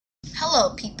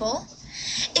Hello, people.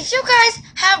 If you guys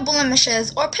have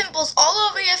blemishes or pimples all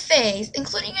over your face,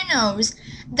 including your nose,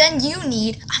 then you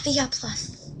need Avia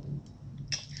Plus.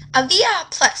 Avia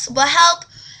Plus will help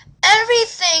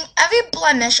every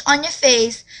blemish on your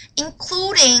face,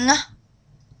 including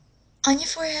on your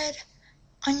forehead,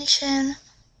 on your chin,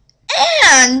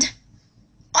 and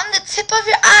on the tip of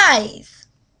your eyes.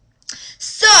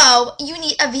 So, you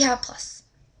need Avia Plus.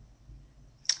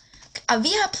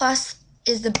 Avia Plus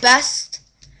is the best,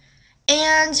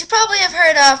 and you probably have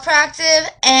heard of Proactiv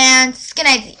and Skin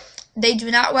ID. They do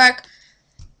not work.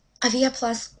 Avia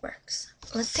Plus works.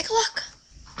 Let's take a look.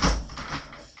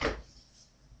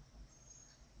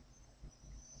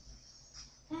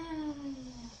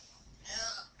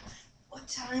 What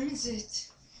time is it?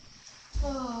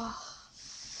 Oh.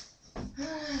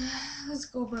 Let's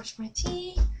go brush my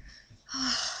teeth.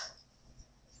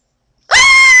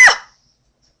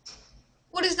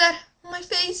 What is that on my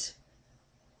face?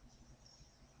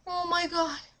 Oh my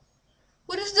god.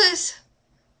 What is this?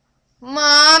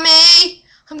 Mommy!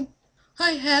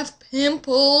 I have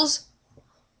pimples.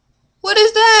 What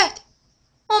is that?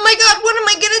 Oh my god, what am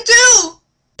I gonna do?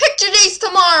 Picture days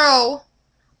tomorrow.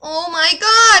 Oh my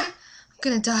god. I'm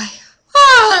gonna die.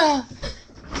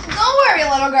 Don't worry,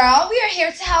 little girl. We are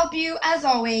here to help you, as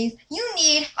always. You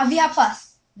need Avia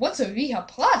Plus. What's Avia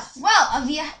Plus? Well,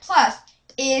 Avia Plus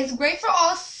is great for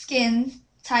all skin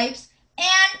types,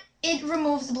 and it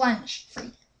removes blemish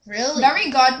free. Really? Very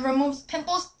good. Removes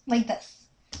pimples like this.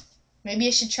 Maybe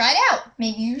I should try it out.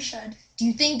 Maybe you should. Do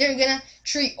you think they're gonna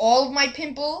treat all of my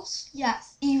pimples?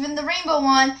 Yes, even the rainbow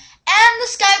one, and the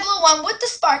sky blue one with the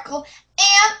sparkle,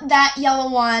 and that yellow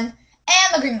one,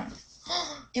 and the green one.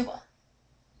 It will.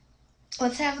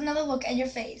 Let's have another look at your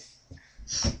face.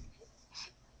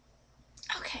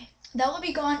 Okay, that will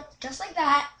be gone just like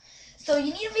that. So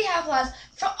you need Avia Plus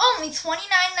for only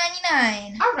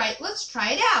 $29.99. Alright, let's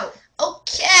try it out.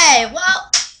 Okay,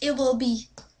 well, it will be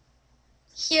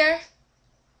here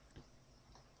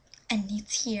and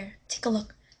it's here. Take a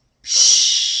look.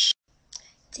 Shh.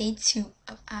 Day 2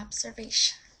 of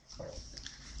observation.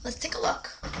 Let's take a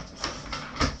look.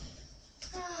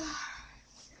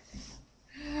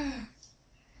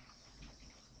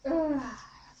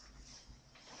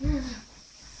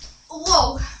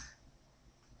 Whoa!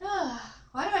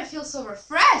 Why do I feel so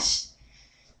refreshed?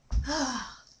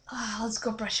 Let's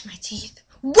go brush my teeth.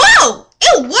 Whoa!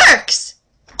 It works!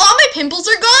 All my pimples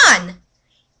are gone!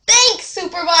 Thanks,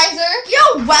 supervisor!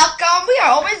 You're welcome. We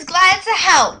are always glad to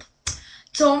help.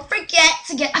 Don't forget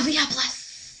to get Avia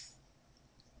Plus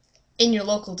In your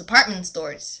local department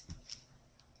stores.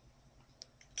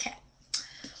 Okay.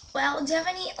 Well, do you have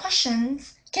any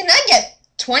questions? Can I get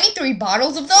 23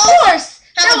 bottles of those? Of course!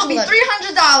 How That much will be will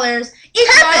 $300. Each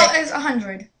Perfect. bottle is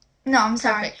 $100. No, I'm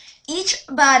sorry. Perfect. Each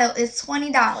bottle is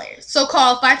 $20. So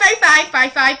call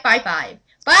 555-5555.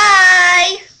 Bye!